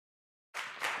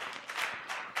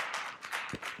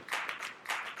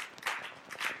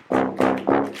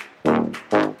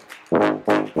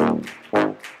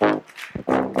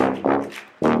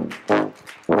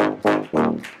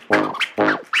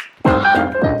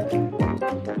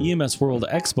EMS World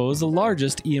Expo is the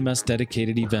largest EMS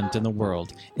dedicated event in the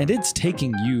world, and it's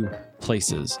taking you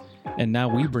places. And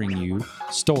now we bring you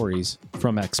stories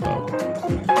from Expo.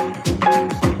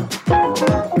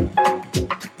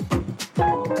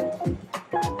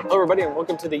 Hello, everybody, and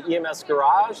welcome to the EMS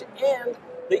Garage and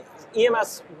the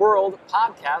EMS World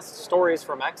Podcast, Stories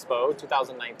from Expo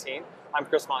 2019. I'm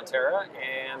Chris Montera,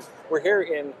 and we're here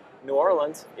in New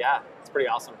Orleans. Yeah, it's pretty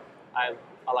awesome. I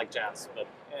like jazz, but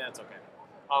it's okay.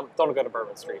 Don't go to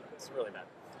Bourbon Street. It's really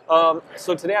bad.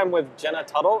 So today I'm with Jenna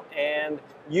Tuttle, and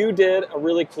you did a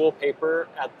really cool paper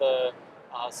at the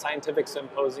Scientific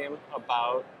Symposium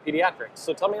about pediatrics.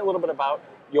 So tell me a little bit about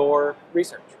your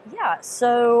research. Yeah,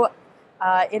 so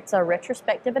it's a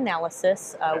retrospective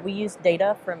analysis. We used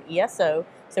data from ESO,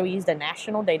 so we used a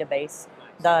national database.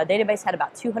 The database had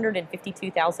about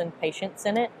 252,000 patients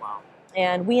in it. Wow.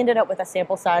 And we ended up with a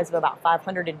sample size of about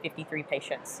 553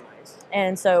 patients. Nice.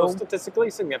 And so statistically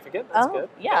significant. That's good.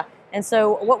 Yeah. And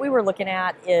so what we were looking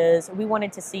at is we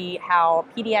wanted to see how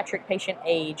pediatric patient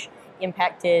age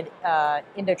impacted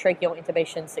endotracheal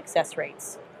intubation success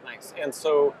rates. Nice. And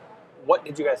so what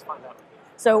did you guys find out?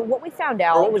 So what we found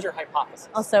out... Or what was your hypothesis?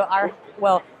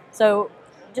 So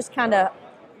just kind of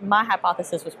my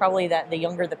hypothesis was probably that the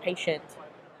younger the patient,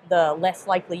 the less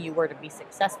likely you were to be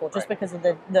successful, just because of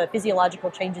the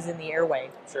physiological changes in the airway.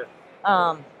 Sure.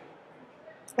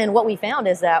 And what we found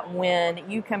is that when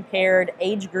you compared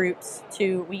age groups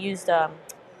we used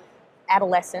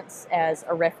adolescents as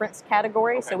a reference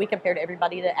category. Okay. So we compared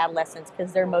everybody to adolescents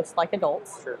because they're most like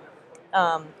adults. Sure.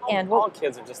 All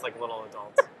kids are just like little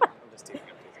adults. I'm just teasing.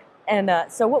 And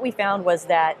so what we found was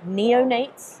that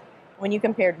neonates, when you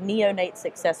compared neonate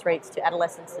success rates to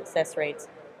adolescent success rates,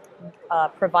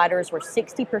 providers were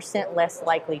 60% less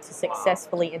likely to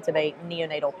successfully intubate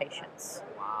neonatal patients.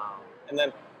 Wow. And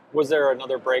then was there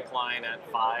another break line at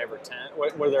 5 or 10?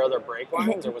 Were there other break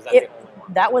lines, or was that the only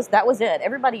one? That was it.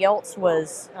 Everybody else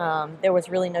was, there was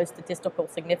really no statistical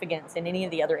significance in any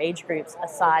of the other age groups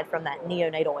aside from that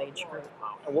neonatal age group.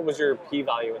 Wow. And what was your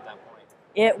p-value at that point?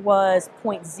 It was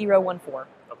 0.014.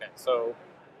 Okay, so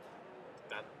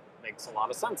that makes a lot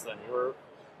of sense then.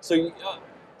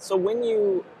 So when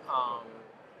you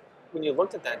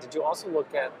looked at that, did you also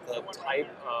look at the type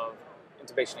of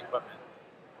intubation equipment,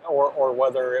 or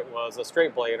whether it was a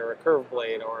straight blade or a curved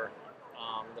blade, or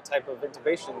the type of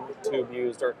intubation tube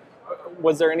used, or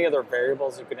was there any other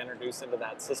variables you could introduce into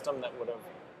that system that would have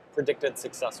predicted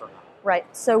success or not? Right.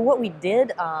 So what we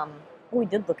did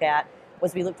look at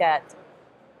was we looked at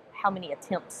how many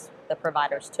attempts the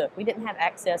providers took. We didn't have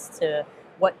access to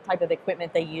what type of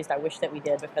equipment they used. I wish that we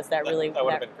did, because that would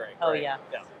have been great. Oh, right? Yeah.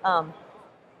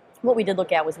 What we did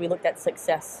look at was we looked at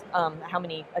success, how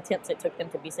many attempts it took them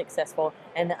to be successful.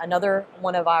 And another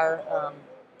one of our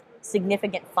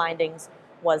significant findings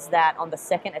was that on the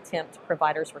second attempt,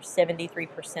 providers were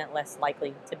 73% less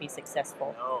likely to be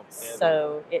successful. Oh,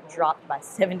 so it dropped by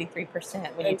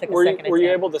 73% when you took a second attempt. Were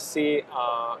you able to see,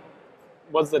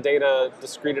 was the data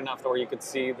discrete enough where you could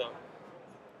see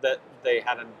that they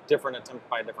had a different attempt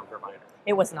by a different provider?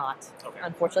 It was not,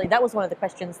 Unfortunately. That was one of the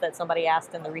questions that somebody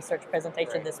asked in the research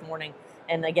presentation this morning.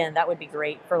 And again, that would be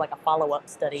great for like a follow-up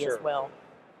study as well.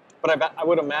 But I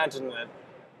would imagine that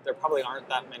there probably aren't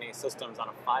that many systems out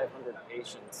of 500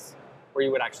 patients where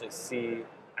you would actually see,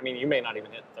 I mean, you may not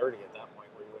even hit 30 at that point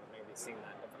where you would have maybe seen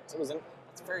that difference.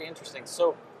 It's very interesting.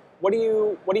 So what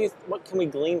can we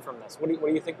glean from this? What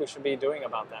do you think we should be doing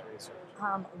about that research?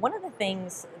 One of the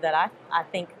things that I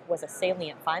think was a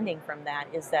salient finding from that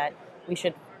is that we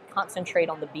should concentrate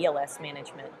on the BLS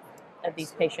management of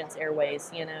these patients'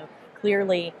 airways. You know,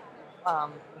 clearly,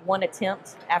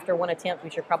 after one attempt, we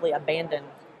should probably abandon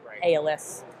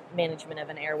ALS management of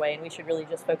an airway, and we should really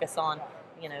just focus on,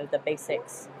 the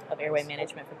basics of airway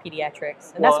management for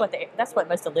pediatrics. And that's what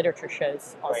most of the literature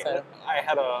shows also. Right. I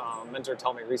had a mentor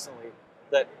tell me recently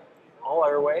that all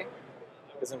airway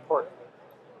is important.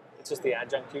 It's just the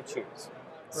adjunct you choose.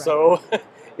 Right. So,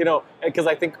 because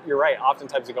I think you're right.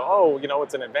 Oftentimes you go,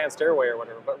 it's an advanced airway or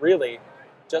whatever, but really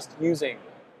just using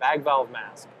bag valve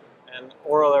mask and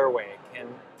oral airway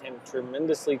can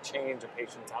tremendously change a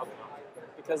patient's outcome.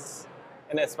 Because,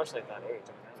 and especially at that age,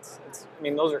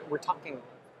 we're talking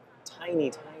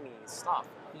tiny stuff.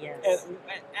 Yes. And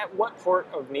at what port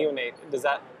of neonate does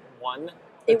that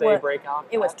they break out?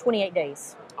 It was 28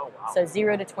 days. Oh, wow. So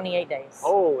 0 to 28 days.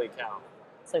 Holy cow.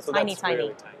 So tiny.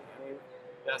 Really tiny.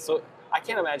 So I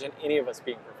can't imagine any of us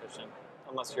being proficient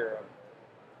unless you're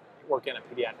work in a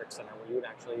pediatric center where you would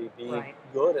actually be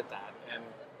good at that. And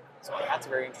so that's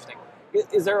very interesting.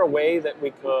 Is there a way that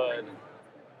we could,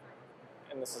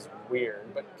 and this is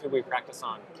weird, but could we practice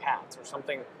on cats or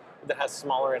something that has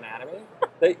smaller anatomy?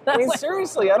 I mean,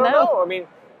 seriously, I don't No. know. I mean,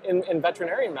 in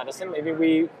veterinarian medicine,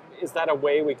 maybe is that a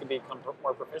way we could become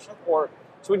more proficient, or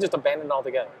should we just abandon it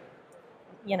altogether?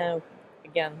 You know,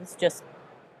 again, it's just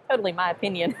totally my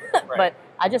opinion, Right. but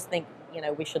I just think,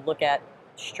 we should look at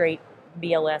straight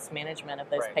BLS management of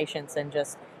those Right. patients and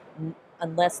just,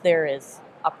 unless there is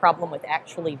a problem with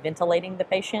actually ventilating the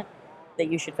patient, that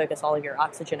you should focus all of your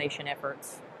oxygenation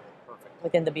efforts Perfect.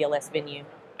 within the BLS venue.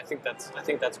 I think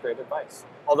that's great advice.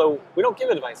 Although we don't give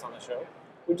advice on the show,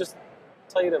 we just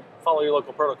tell you to follow your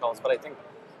local protocols. But I think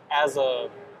as a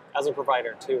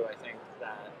provider too, I think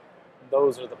that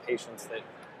those are the patients that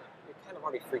you're kind of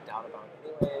already freaked out about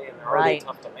anyway, and they're already Right.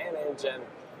 tough to manage, and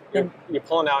Then- you're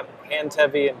pulling out hand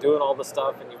heavy and doing all the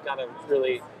stuff, and you've got to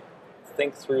really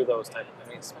think through those type of. I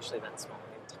mean, especially that small.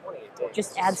 I mean, 28 days.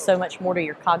 Just adds so much more to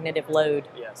your cognitive load.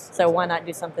 Yes. So why not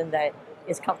do something that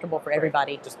is comfortable for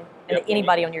everybody Just and yep, that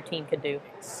anybody on your team could do?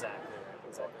 Exactly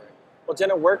right. Well,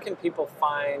 Jenna, where can people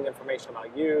find information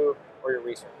about you or your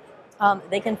research?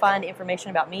 They can find information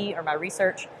about me or my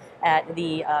research at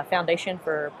the Foundation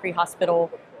for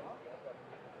Pre-Hospital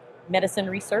Medicine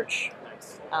Research.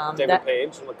 Nice. That- David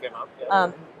Page, look him up.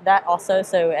 Yeah. That also,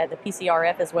 so at the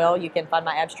PCRF as well, you can find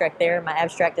my abstract there. My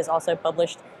abstract is also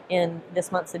published in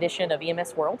this month's edition of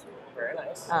EMS World. Very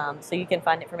nice. So you can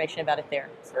find information about it there.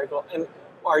 Very cool. And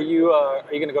are you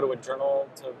going to go to a journal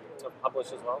to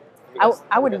publish as well?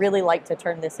 I would really like to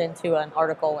turn this into an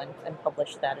article and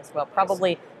publish that as well.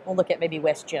 Probably we'll look at maybe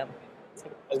West Gym. I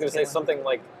was going to say something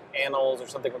like Annals or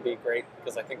something would be great,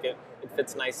 because I think it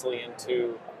fits nicely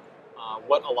into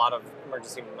what a lot of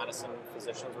emergency medicine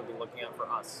physicians would be looking at for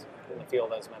us in the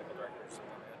field as medical directors.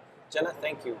 Jenna,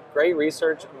 thank you. Great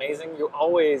research, amazing. You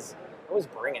always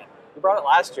bring it. You brought it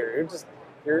last year.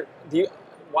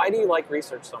 Why do you like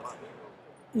research so much?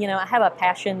 I have a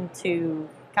passion to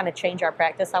kind of change our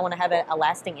practice. I want to have a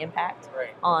lasting impact Right.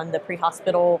 on the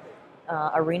pre-hospital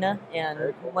arena, and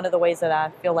Very cool. one of the ways that I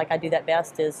feel like I do that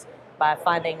best is by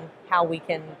finding how we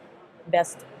can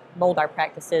best mold our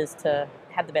practices to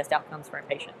have the best outcomes for our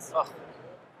patients. Oh,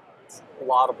 it's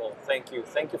laudable. Thank you.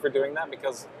 Thank you for doing that,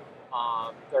 because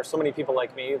there are so many people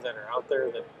like me that are out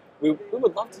there that we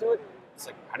would love to do it. It's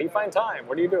like, how do you find time?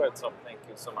 Where do you do it? So thank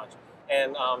you so much.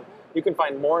 And you can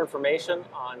find more information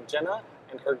on Jenna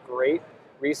and her great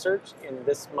research in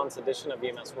this month's edition of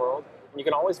EMS World. And you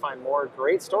can always find more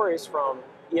great stories from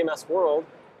EMS World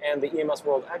and the EMS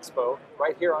World Expo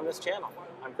right here on this channel.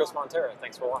 I'm Chris Montera.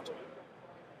 Thanks for watching.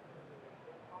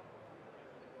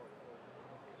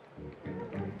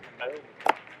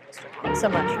 Thanks so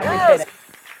much. I appreciate it.